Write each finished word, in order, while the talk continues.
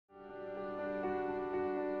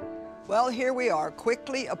Well, here we are,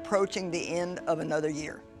 quickly approaching the end of another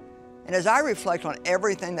year. And as I reflect on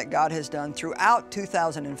everything that God has done throughout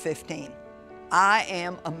 2015, I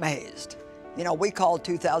am amazed. You know, we called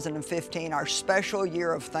 2015 our special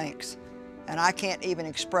year of thanks. And I can't even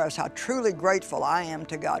express how truly grateful I am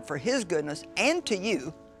to God for His goodness and to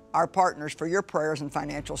you, our partners, for your prayers and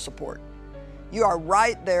financial support. You are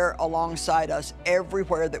right there alongside us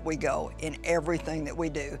everywhere that we go, in everything that we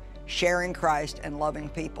do, sharing Christ and loving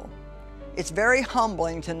people. It's very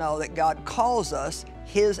humbling to know that God calls us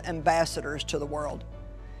His ambassadors to the world.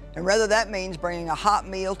 And whether that means bringing a hot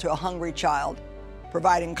meal to a hungry child,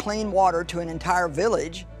 providing clean water to an entire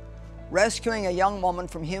village, rescuing a young woman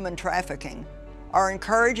from human trafficking, or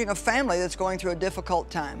encouraging a family that's going through a difficult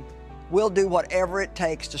time, we'll do whatever it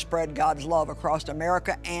takes to spread God's love across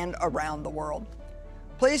America and around the world.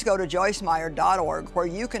 Please go to joycemeyer.org, where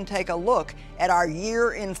you can take a look at our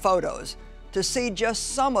year in photos to see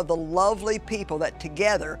just some of the lovely people that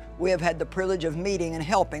together we have had the privilege of meeting and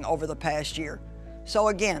helping over the past year. So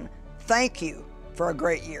again, thank you for a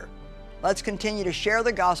great year. Let's continue to share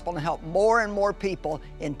the gospel and help more and more people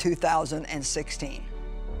in 2016.